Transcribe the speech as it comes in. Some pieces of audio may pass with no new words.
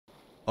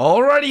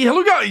Alrighty,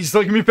 hello guys,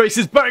 welcome your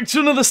faces back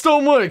to another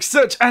Stormworks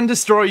Search and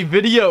Destroy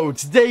video.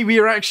 Today we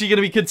are actually going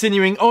to be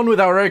continuing on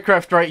with our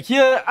aircraft right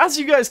here. As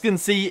you guys can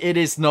see, it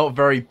is not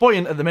very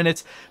buoyant at the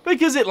minute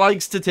because it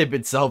likes to tip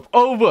itself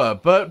over.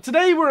 But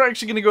today we're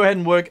actually going to go ahead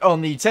and work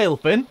on the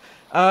tailfin.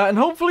 And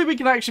hopefully we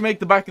can actually make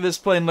the back of this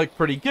plane look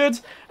pretty good.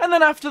 And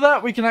then after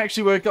that we can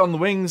actually work on the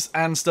wings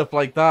and stuff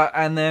like that.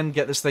 And then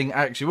get this thing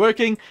actually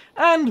working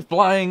and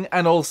flying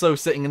and also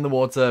sitting in the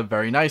water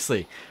very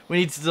nicely. We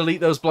need to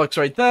delete those blocks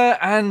right there.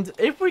 And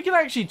if we can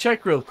actually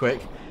check real quick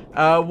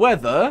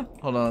whether...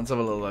 Hold on, let's have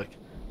a little look.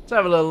 Let's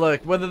have a little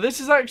look whether this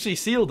is actually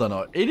sealed or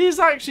not. It is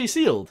actually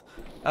sealed.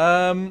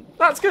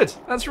 That's good.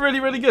 That's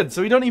really, really good.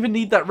 So we don't even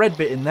need that red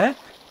bit in there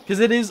because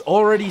it is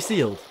already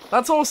sealed.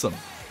 That's awesome.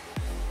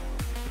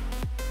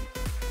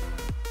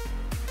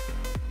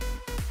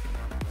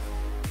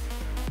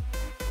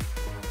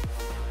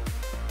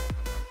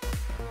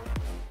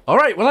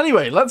 Alright, well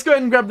anyway, let's go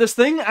ahead and grab this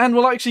thing, and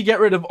we'll actually get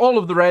rid of all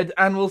of the red,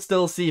 and we'll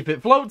still see if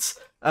it floats.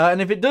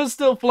 And if it does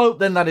still float,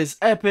 then that is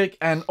epic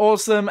and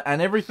awesome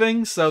and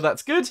everything, so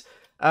that's good.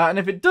 And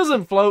if it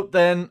doesn't float,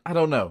 then, I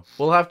don't know.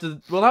 We'll have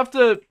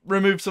to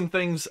remove some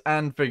things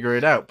and figure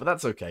it out, but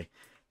that's okay.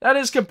 That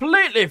is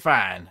completely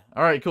fine.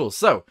 Alright, cool.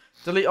 So,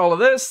 delete all of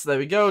this. There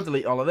we go.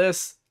 Delete all of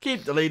this.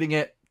 Keep deleting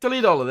it.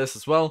 Delete all of this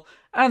as well.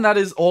 And that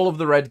is all of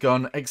the red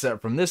gone,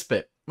 except from this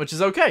bit, which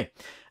is okay.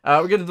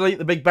 We're going to delete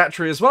the big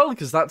battery as well,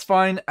 because that's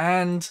fine.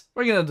 And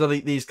we're going to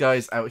delete these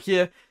guys out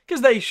here,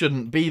 because they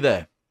shouldn't be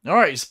there.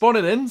 Alright, spawn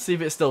it in, see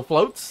if it still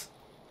floats.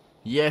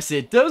 Yes,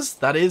 it does.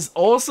 That is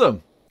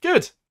awesome.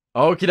 Good.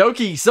 Okie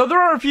dokie. So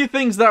there are a few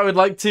things that I would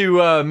like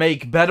to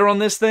make better on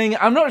this thing.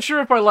 I'm not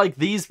sure if I like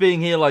these being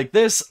here like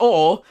this,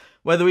 or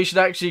whether we should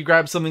actually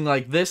grab something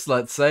like this,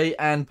 let's say,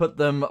 and put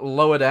them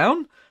lower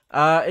down.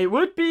 It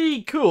would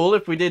be cool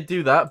if we did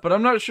do that, but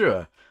I'm not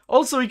sure.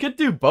 Also, we could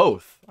do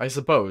both, I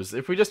suppose.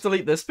 If we just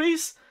delete this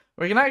piece,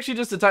 we can actually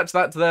just attach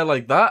that to there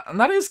like that, and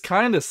that is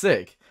kind of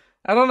sick.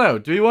 I don't know,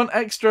 do we want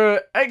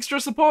extra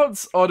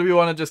supports, or do we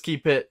want to just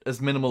keep it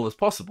as minimal as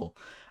possible?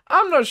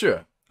 I'm not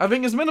sure. I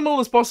think as minimal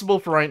as possible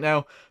for right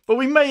now, but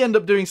we may end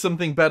up doing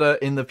something better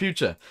in the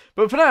future.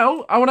 But for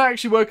now, I want to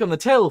actually work on the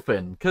tail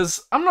fin,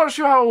 because I'm not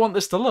sure how I want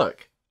this to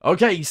look.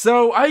 Okay,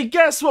 so I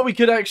guess what we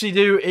could actually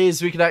do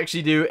is we could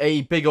actually do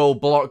a big old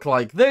block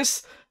like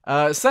this,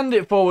 send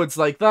it forwards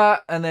like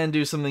that, and then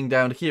do something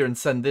down here and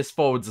send this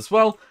forwards as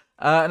well,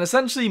 and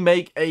essentially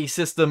make a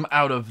system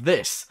out of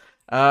this.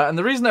 And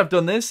the reason I've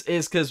done this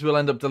is because we'll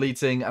end up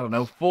deleting, I don't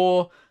know,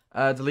 4,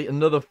 delete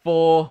another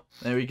 4,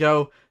 there we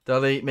go,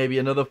 delete maybe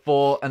another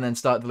 4, and then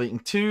start deleting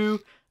 2,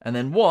 and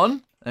then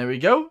 1, there we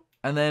go,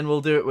 and then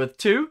we'll do it with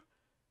 2,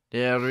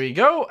 there we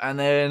go, and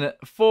then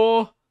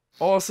 4,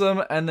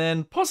 awesome, and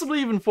then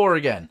possibly even 4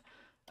 again.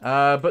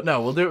 But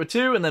no, we'll do it with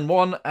 2 and then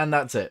 1, and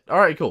that's it.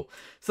 Alright, cool.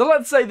 So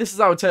let's say this is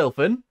our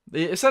tailfin.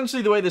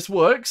 Essentially, the way this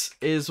works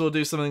is we'll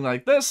do something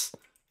like this.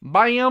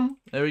 Bam!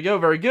 There we go,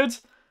 very good.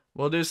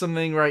 We'll do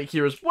something right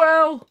here as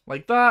well,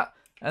 like that.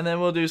 And then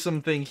we'll do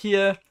something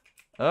here.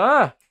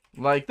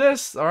 Like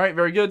this. Alright,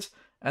 very good.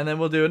 And then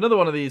we'll do another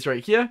one of these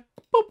right here.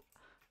 Boop.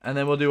 And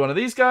then we'll do one of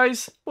these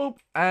guys. Boop.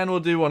 And we'll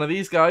do one of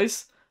these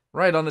guys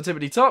right on the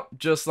tippity top,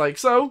 just like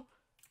so.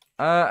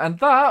 And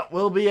that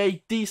will be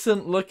a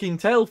decent looking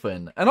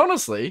tailfin. And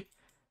honestly,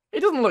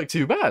 it doesn't look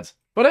too bad.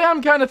 But I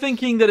am kind of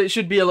thinking that it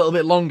should be a little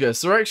bit longer.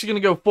 So we're actually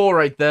going to go 4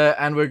 right there,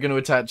 and we're going to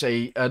attach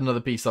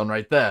another piece on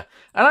right there.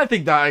 And I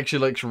think that actually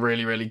looks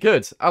really, really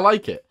good. I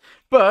like it.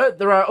 But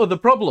there are other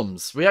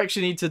problems. We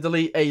actually need to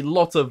delete a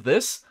lot of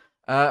this,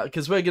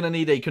 because we're going to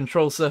need a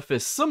control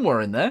surface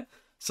somewhere in there.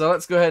 So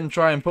let's go ahead and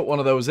try and put one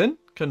of those in.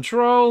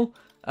 Control.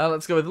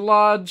 Let's go with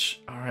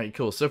large. Alright,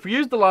 cool. So if we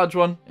use the large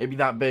one, it'd be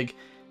that big.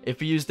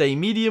 If we used a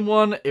medium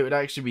one, it would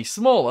actually be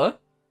smaller.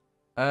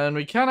 And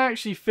we can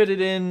actually fit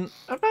it in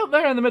about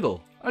there in the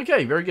middle.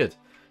 Okay, very good.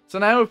 So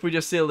now if we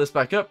just seal this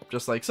back up,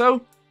 just like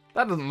so,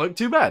 that doesn't look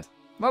too bad.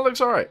 That looks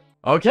alright.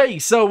 Okay,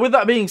 so with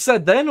that being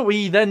said then,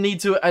 we then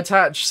need to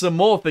attach some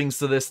more things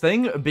to this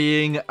thing,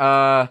 being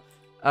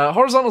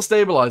horizontal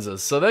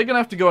stabilizers. So they're going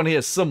to have to go in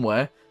here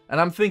somewhere. And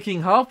I'm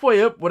thinking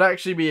halfway up would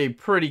actually be a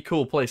pretty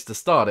cool place to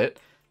start it.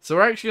 So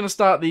we're actually going to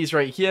start these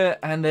right here,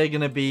 and they're going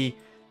to be...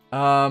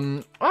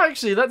 well,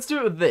 actually, let's do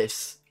it with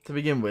this to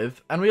begin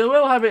with, and we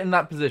will have it in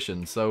that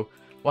position. So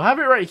we'll have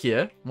it right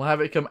here. We'll have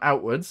it come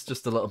outwards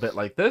just a little bit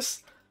like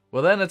this.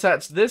 We'll then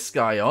attach this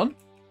guy on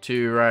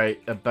to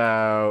right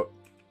about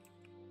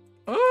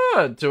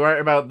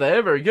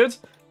there. Very good.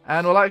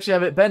 And we'll actually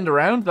have it bend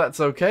around. That's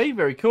okay.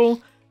 Very cool.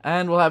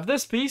 And we'll have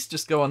this piece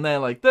just go on there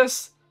like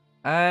this.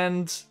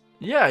 And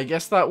yeah, I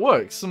guess that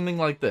works. Something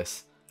like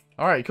this.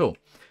 All right, cool.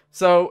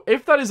 So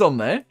if that is on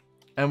there,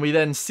 and we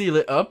then seal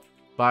it up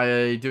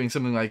by doing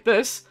something like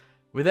this,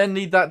 we then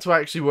need that to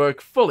actually work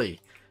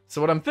fully.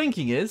 So what I'm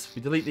thinking is,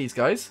 we delete these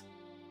guys,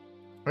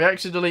 we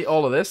actually delete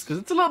all of this, because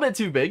it's a little bit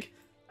too big,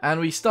 and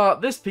we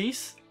start this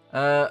piece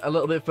a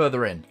little bit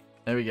further in.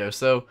 There we go.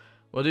 So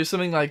we'll do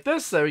something like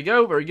this. There we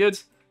go. Very good.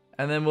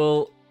 And then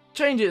we'll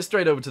change it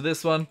straight over to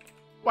this one,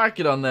 whack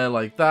it on there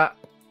like that,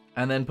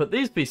 and then put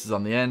these pieces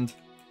on the end,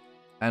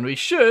 And we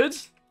should,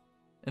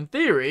 in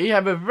theory,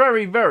 have a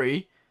very,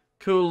 very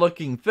cool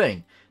looking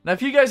thing. Now,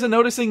 if you guys are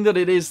noticing that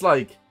it is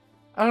like,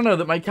 I don't know,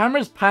 that my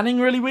camera's panning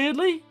really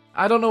weirdly,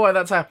 I don't know why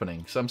that's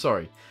happening, so I'm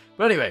sorry.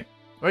 But anyway,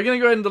 we're going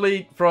to go ahead and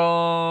delete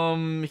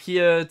from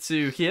here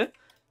to here.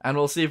 And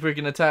we'll see if we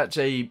can attach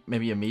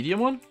maybe a medium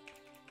one.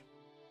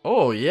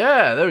 Oh,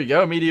 yeah, there we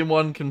go. A medium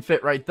one can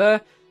fit right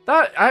there.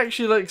 That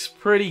actually looks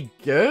pretty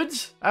good,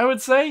 I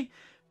would say.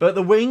 But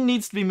the wing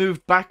needs to be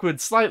moved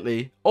backwards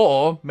slightly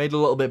or made a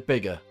little bit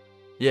bigger.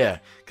 Yeah,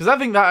 because I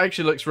think that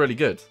actually looks really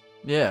good.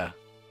 Yeah,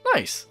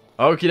 nice.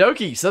 Okie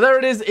dokie, so there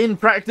it is in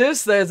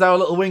practice. There's our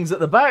little wings at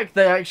the back.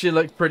 They actually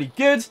look pretty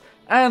good.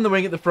 And the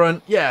wing at the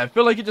front, yeah, I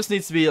feel like it just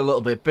needs to be a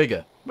little bit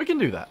bigger. We can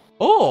do that.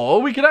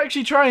 Or we could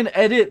actually try and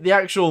edit the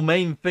actual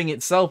main thing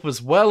itself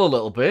as well a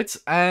little bit.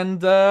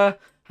 And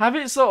have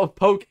it sort of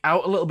poke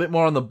out a little bit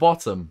more on the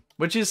bottom.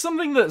 Which is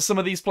something that some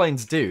of these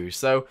planes do.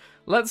 So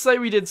let's say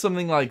we did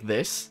something like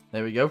this.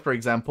 There we go, for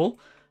example.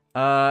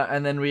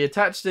 And then we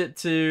attached it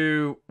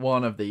to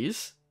one of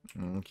these.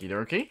 Okie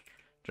dokie.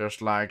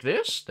 Just like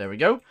this. There we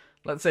go.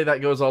 Let's say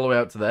that goes all the way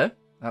out to there.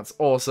 That's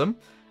awesome.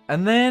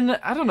 And then,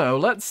 I don't know,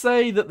 let's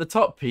say that the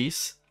top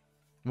piece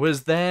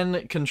was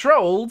then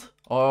controlled,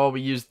 or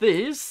we use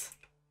this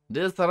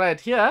right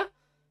here,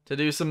 to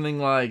do something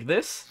like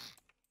this.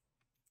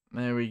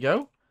 There we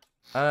go.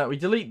 We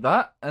delete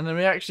that, and then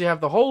we actually have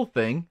the whole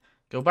thing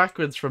go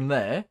backwards from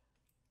there,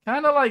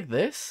 kind of like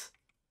this,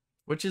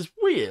 which is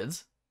weird,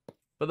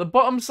 but the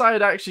bottom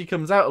side actually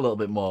comes out a little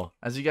bit more,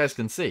 as you guys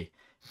can see.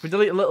 If we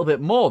delete a little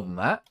bit more than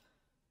that,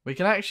 we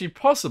can actually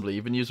possibly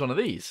even use one of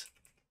these.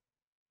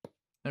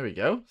 There we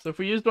go. So if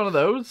we used one of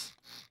those,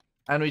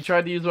 and we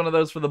tried to use one of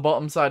those for the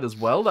bottom side as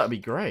well, that'd be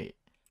great.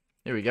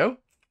 Here we go.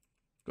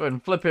 Go ahead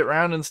and flip it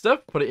around and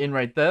stuff. Put it in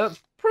right there.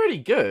 That's pretty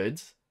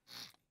good.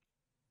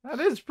 That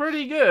is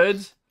pretty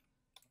good.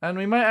 And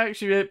we might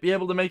actually be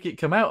able to make it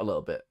come out a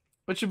little bit,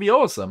 which would be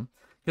awesome,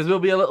 because we'll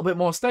be a little bit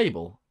more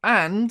stable.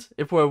 And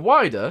if we're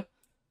wider,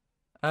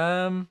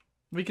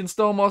 we can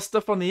store more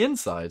stuff on the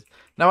inside.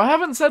 Now, I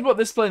haven't said what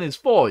this plane is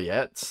for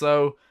yet,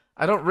 so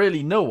I don't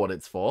really know what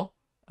it's for.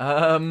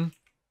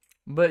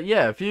 But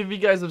yeah, a few of you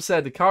guys have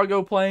said a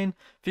cargo plane.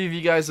 A few of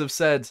you guys have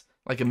said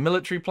like a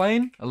military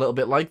plane, a little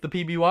bit like the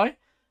PBY.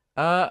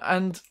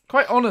 And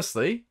quite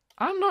honestly,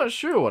 I'm not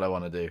sure what I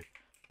want to do.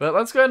 But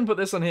let's go ahead and put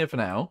this on here for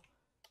now.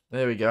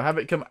 There we go. Have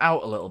it come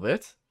out a little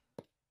bit.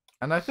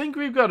 And I think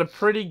we've got a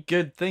pretty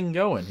good thing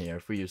going here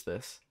if we use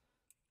this.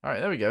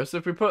 Alright, there we go. So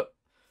if we put...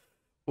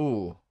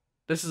 Ooh,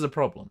 this is a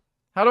problem.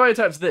 How do I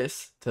attach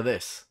this to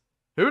this?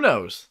 Who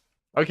knows?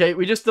 Okay,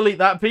 we just delete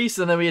that piece,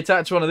 and then we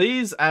attach one of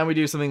these, and we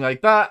do something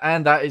like that,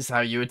 and that is how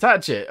you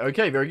attach it.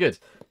 Okay, very good.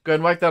 Go ahead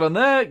and whack that on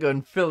there, go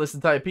and fill this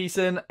entire piece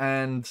in,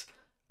 and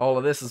all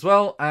of this as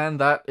well, and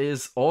that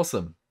is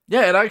awesome.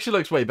 Yeah, it actually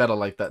looks way better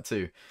like that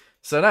too.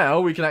 So now,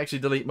 we can actually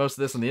delete most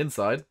of this on the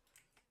inside.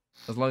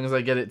 As long as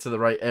I get it to the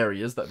right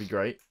areas, that'd be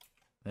great.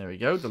 There we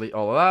go, delete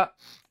all of that.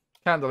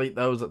 Can't delete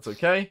those, that's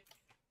okay.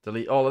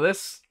 Delete all of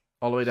this,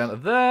 all the way down to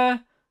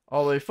there,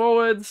 all the way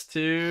forwards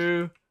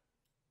to...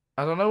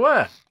 I don't know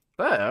where.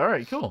 There,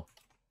 alright, cool.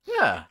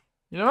 Yeah.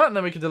 You know what? And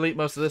then we can delete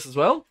most of this as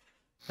well.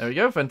 There we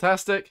go,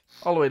 fantastic.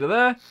 All the way to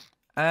there.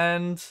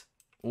 And,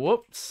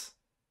 whoops.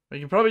 We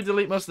can probably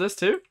delete most of this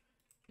too.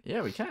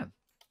 Yeah, we can.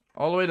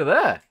 All the way to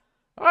there.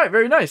 Alright,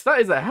 very nice. That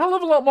is a hell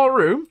of a lot more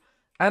room.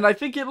 And I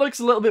think it looks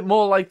a little bit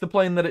more like the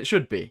plane that it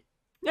should be.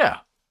 Yeah.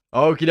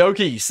 Okie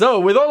dokie. So,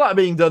 with all that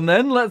being done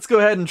then, let's go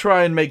ahead and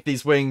try and make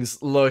these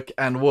wings look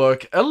and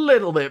work a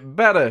little bit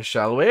better,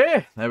 shall we?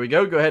 There we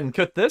go. Go ahead and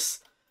cut this.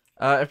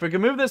 If we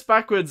can move this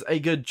backwards a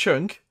good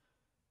chunk,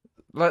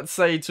 let's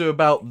say to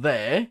about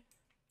there,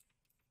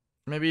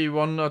 maybe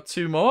one or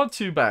two more,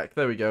 two back,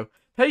 there we go.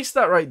 Paste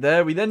that right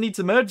there. We then need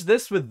to merge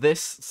this with this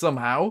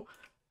somehow,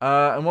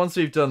 and once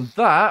we've done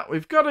that,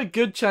 we've got a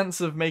good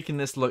chance of making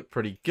this look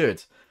pretty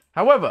good.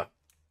 However,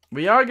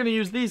 we are going to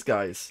use these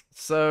guys,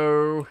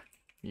 so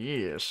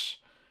yes,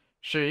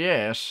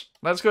 yes.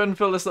 Let's go ahead and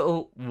fill this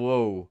little,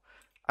 whoa.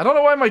 I don't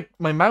know why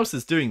my mouse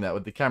is doing that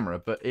with the camera,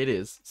 but it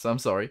is, so I'm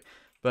sorry.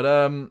 But,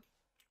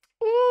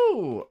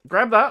 ooh,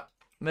 grab that.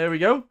 There we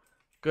go.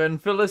 Go ahead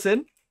and fill this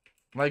in,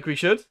 like we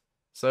should.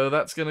 So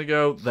that's going to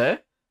go there.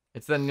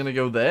 It's then going to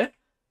go there.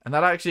 And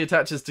that actually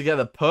attaches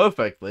together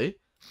perfectly,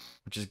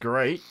 which is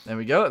great. There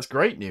we go. That's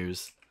great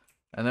news.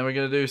 And then we're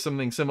going to do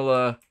something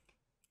similar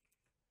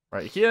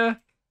right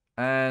here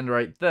and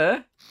right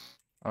there.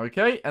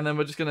 Okay, and then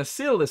we're just going to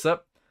seal this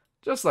up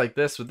just like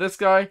this with this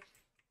guy.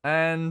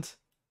 And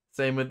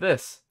same with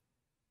this.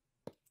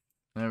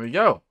 There we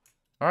go.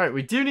 Alright,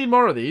 we do need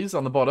more of these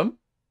on the bottom.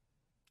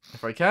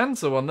 If I can.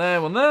 So one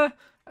there,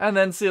 and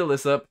then seal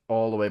this up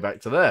all the way back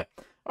to there.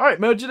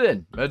 Alright, merge it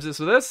in. Merge this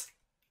with this.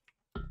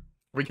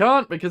 We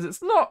can't because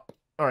it's not...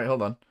 Alright,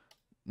 hold on.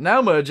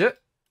 Now merge it.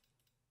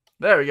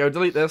 There we go,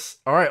 delete this.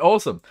 Alright,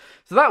 awesome.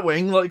 So that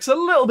wing looks a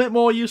little bit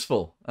more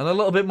useful. And a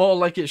little bit more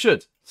like it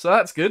should. So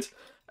that's good.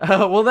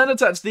 We'll then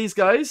attach these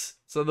guys.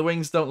 So the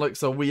wings don't look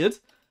so weird.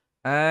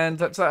 And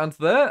attach that onto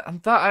there.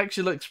 And that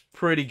actually looks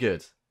pretty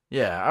good.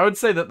 Yeah, I would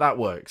say that that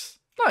works.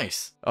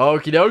 Nice.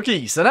 Okie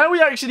dokie. So now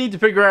we actually need to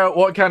figure out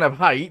what kind of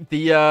height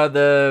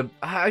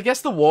I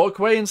guess the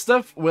walkway and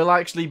stuff will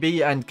actually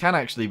be and can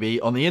actually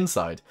be on the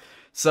inside.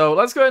 So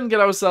let's go ahead and get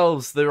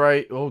ourselves the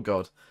right, oh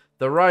god,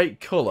 the right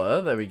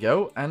color. There we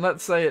go. And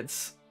let's say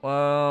it's,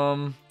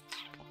 1,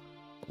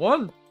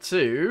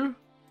 2,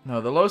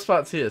 no, the lowest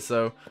part's here.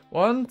 So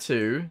 1,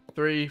 2,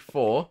 3,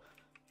 4,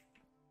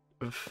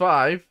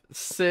 5,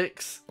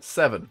 6,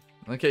 7.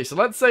 Okay, so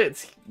let's say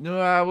it's,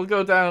 we'll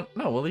go down,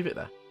 no, we'll leave it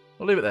there.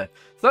 We'll leave it there.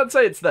 So let's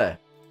say it's there.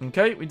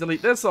 Okay, we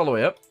delete this all the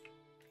way up.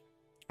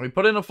 We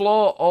put in a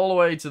floor all the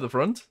way to the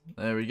front.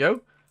 There we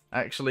go.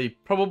 Actually,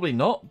 probably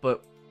not,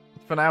 but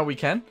for now we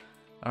can.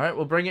 Alright,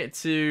 we'll bring it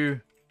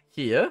to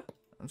here.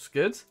 That's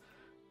good.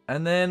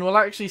 And then we'll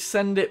actually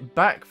send it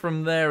back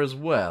from there as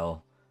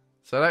well.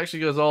 So it actually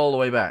goes all the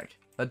way back.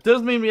 That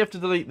does mean we have to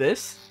delete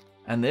this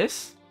and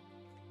this.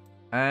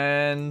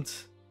 And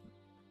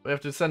we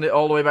have to send it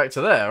all the way back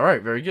to there.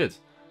 Alright, very good.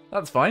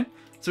 That's fine.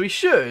 So we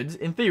should,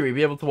 in theory,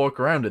 be able to walk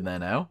around in there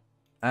now.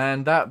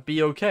 And that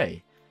be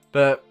okay.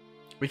 But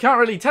we can't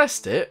really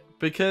test it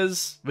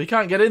because we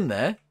can't get in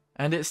there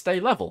and it stay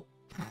level.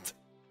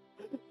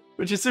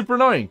 Which is super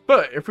annoying.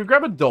 But if we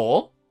grab a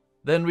door,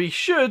 then we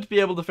should be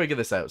able to figure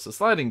this out. So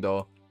sliding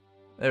door.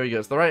 There we go.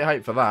 It's the right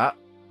height for that.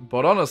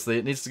 But honestly,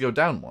 it needs to go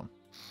down one.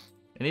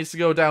 It needs to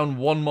go down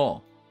one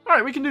more.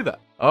 Alright, we can do that.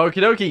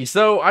 Okie dokie,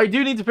 so I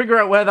do need to figure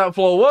out where that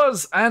floor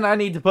was, and I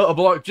need to put a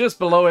block just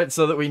below it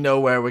so that we know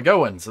where we're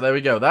going. So there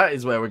we go, that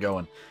is where we're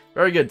going.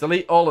 Very good,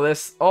 delete all of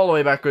this all the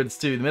way backwards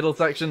to the middle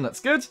section, that's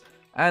good.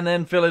 And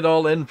then fill it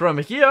all in from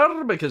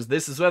here, because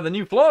this is where the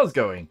new floor is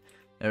going.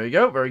 There we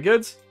go, very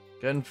good.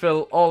 Go and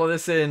fill all of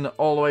this in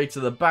all the way to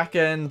the back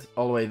end,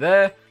 all the way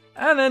there.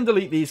 And then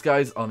delete these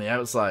guys on the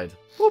outside.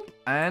 Whoop,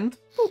 and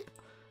whoop.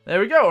 There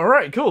we go,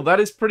 alright, cool, that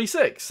is pretty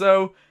sick.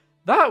 So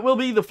that will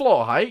be the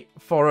floor height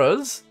for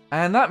us.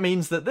 And that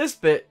means that this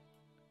bit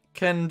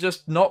can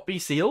just not be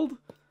sealed.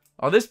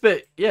 Or this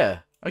bit, yeah.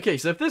 Okay,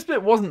 so if this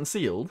bit wasn't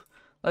sealed,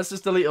 let's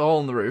just delete a hole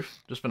in the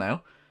roof, just for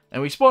now.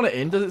 And we spawn it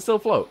in, does it still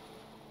float?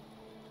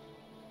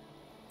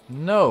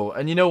 No.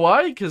 And you know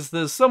why? Because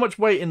there's so much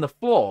weight in the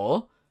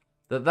floor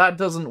that that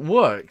doesn't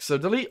work. So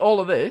delete all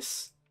of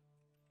this,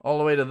 all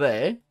the way to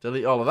there.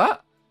 Delete all of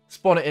that.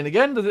 Spawn it in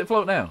again, does it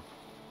float now?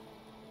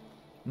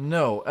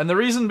 No. And the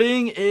reason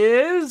being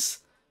is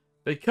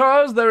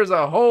because there is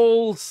a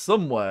hole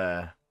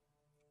somewhere.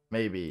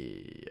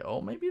 Maybe.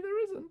 Or maybe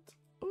there isn't.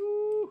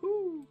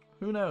 Ooh,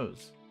 who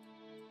knows?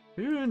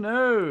 Who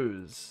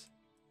knows?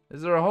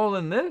 Is there a hole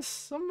in this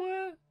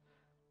somewhere?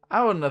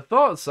 I wouldn't have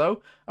thought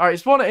so. Alright,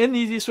 spawn it in. The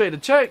easiest way to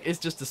check is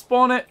just to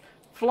spawn it,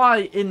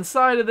 fly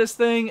inside of this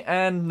thing,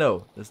 and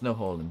no, there's no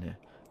hole in here.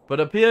 But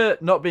up here,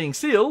 not being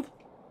sealed,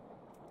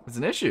 is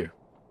an issue.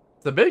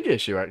 It's a big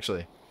issue,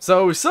 actually.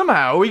 So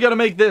somehow, we gotta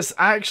make this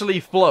actually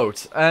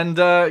float. And,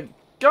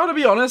 gotta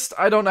be honest,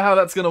 I don't know how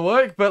that's gonna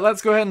work, but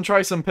let's go ahead and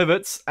try some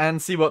pivots and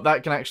see what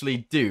that can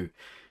actually do.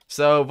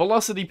 So,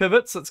 velocity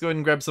pivots, let's go ahead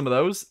and grab some of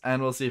those,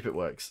 and we'll see if it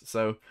works.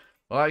 So,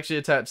 we'll actually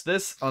attach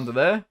this onto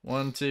there.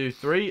 1, 2,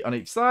 3 on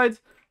each side.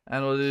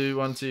 And we'll do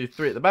 1, 2,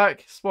 3 at the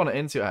back. Spawn it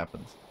in, see what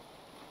happens.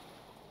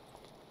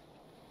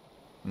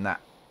 Nah.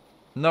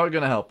 Not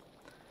gonna help.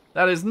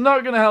 That is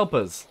not gonna help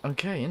us.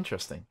 Okay,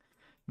 interesting.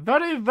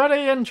 Very,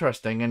 very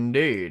interesting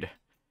indeed.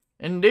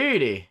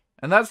 Indeedy.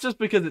 And that's just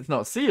because it's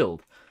not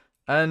sealed.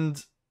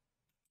 And,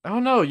 oh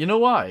no, you know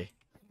why?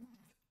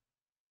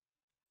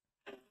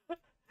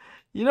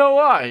 You know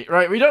why?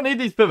 Right, we don't need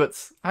these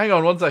pivots. Hang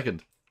on 1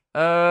 second.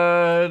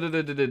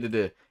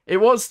 It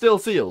was still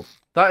sealed.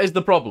 That is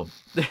the problem.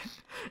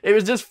 It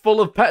was just full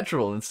of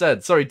petrol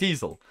instead. Sorry,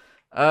 diesel.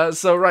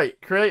 So, right,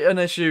 create an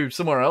issue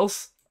somewhere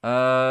else.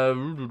 Right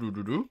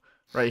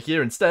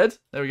here instead.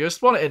 There we go.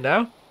 Spawn it in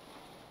now.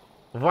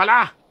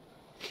 Voila!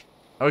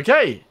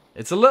 Okay,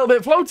 it's a little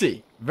bit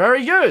floaty.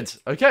 Very good.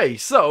 Okay,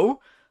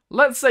 so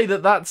let's say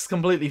that that's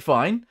completely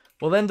fine.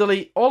 We'll then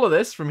delete all of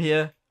this from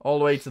here all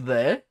the way to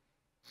there.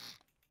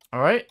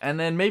 Alright, and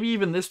then maybe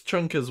even this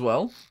chunk as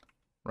well.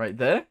 Right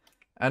there.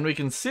 And we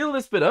can seal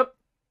this bit up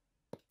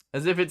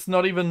as if it's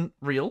not even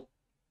real.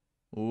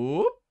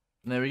 Ooh,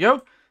 there we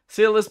go.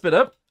 Seal this bit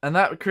up, and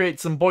that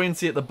creates some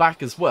buoyancy at the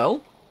back as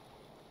well.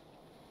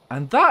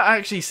 And that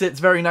actually sits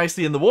very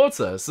nicely in the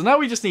water. So now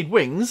we just need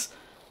wings,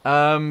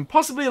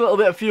 possibly a little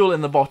bit of fuel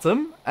in the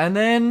bottom, and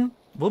then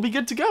we'll be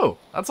good to go.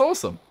 That's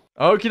awesome.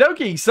 Okie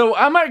dokie, so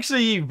I'm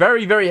actually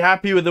very, very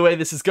happy with the way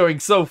this is going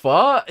so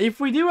far. If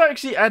we do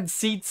actually add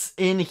seats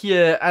in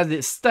here as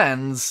it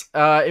stands,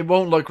 it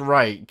won't look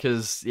right,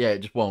 because, yeah, it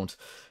just won't.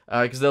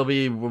 Because they'll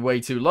be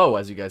way too low,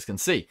 as you guys can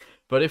see.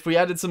 But if we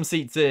added some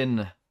seats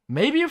in,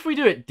 maybe if we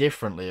do it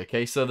differently,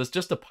 okay? So there's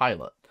just a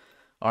pilot.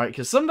 Alright,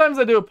 because sometimes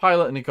I do a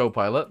pilot and a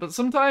co-pilot, but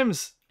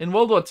sometimes, in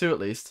World War II at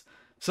least,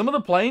 some of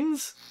the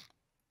planes,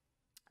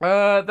 they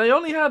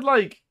only had,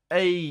 like,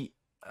 a...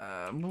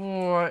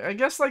 I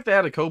guess like they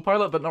had a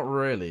co-pilot, but not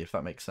really, if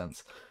that makes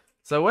sense.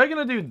 So we're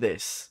going to do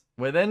this.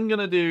 We're then going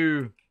to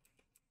do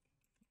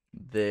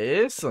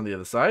this on the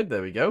other side.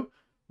 There we go.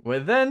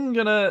 We're then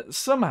going to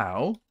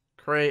somehow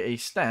create a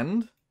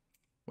stand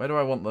Where do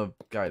I want the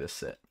guy to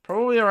sit?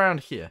 Probably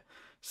around here.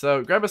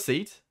 So grab a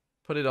seat,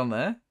 put it on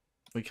there.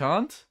 We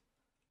can't.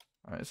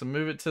 Alright, so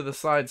move it to the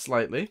side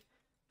slightly.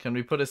 Can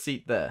we put a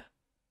seat there?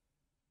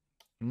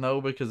 No,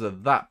 because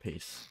of that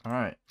piece.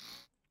 Alright.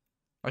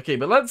 Okay,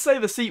 but let's say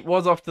the seat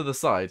was off to the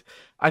side.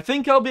 I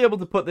think I'll be able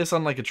to put this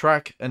on like a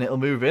track and it'll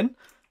move in.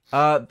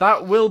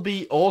 That will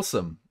be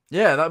awesome.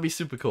 Yeah, that'd be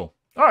super cool.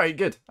 Alright,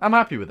 good. I'm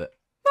happy with it.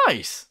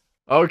 Nice!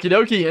 Okie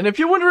dokie, and if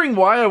you're wondering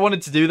why I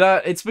wanted to do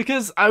that, it's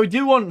because I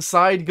do want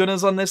side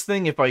gunners on this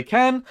thing if I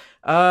can.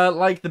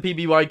 Like the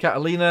PBY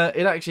Catalina,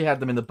 it actually had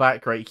them in the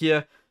back right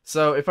here.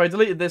 So if I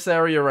deleted this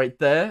area right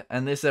there,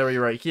 and this area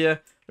right here,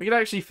 we could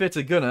actually fit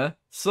a gunner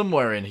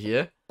somewhere in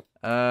here,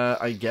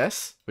 I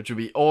guess, which would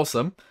be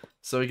awesome.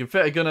 So we can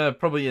fit a gunner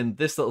probably in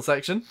this little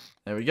section.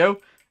 There we go.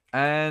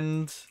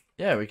 And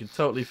yeah, we could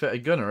totally fit a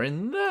gunner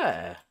in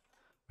there,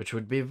 which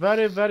would be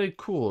very, very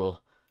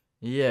cool.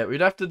 Yeah, we'd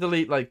have to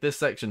delete, like, this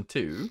section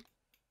too,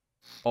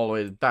 all the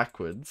way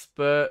backwards,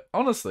 but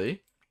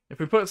honestly, if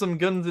we put some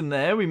guns in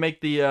there, we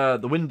make the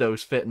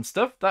windows fit and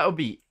stuff, that would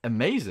be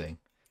amazing.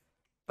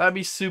 That'd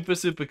be super,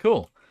 super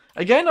cool.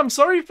 Again, I'm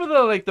sorry for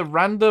the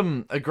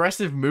random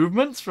aggressive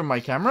movements from my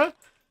camera.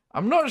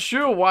 I'm not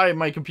sure why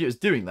my computer's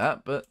doing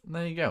that, but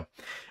there you go.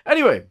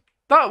 Anyway,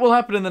 that will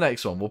happen in the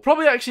next one. We'll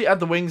probably actually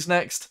add the wings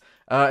next.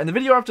 In the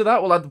video after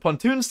that, we'll add the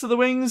pontoons to the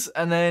wings,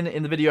 and then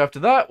in the video after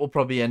that, we'll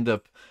probably end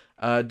up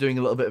doing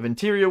a little bit of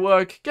interior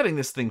work, getting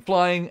this thing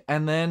flying,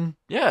 and then,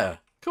 yeah,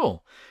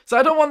 cool. So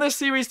I don't want this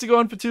series to go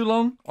on for too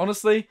long,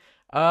 honestly.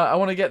 I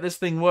want to get this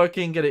thing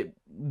working, get it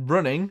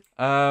running.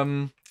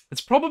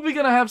 It's probably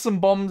going to have some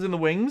bombs in the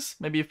wings,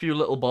 maybe a few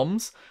little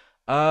bombs,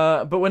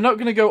 but we're not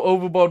going to go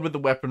overboard with the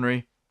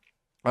weaponry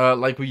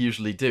like we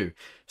usually do.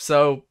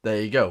 So,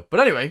 there you go.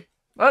 But anyway,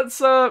 let's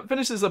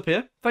finish this up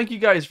here. Thank you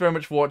guys very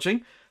much for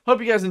watching. Hope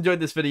you guys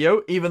enjoyed this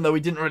video, even though we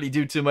didn't really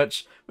do too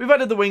much. We've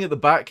added the wing at the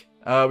back.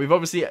 We've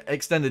obviously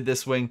extended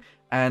this wing,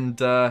 and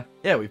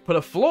yeah, we've put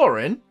a floor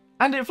in,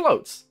 and it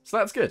floats, so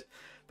that's good.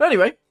 But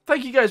anyway,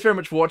 thank you guys very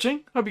much for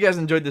watching. Hope you guys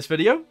enjoyed this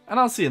video, and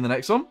I'll see you in the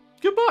next one.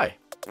 Goodbye!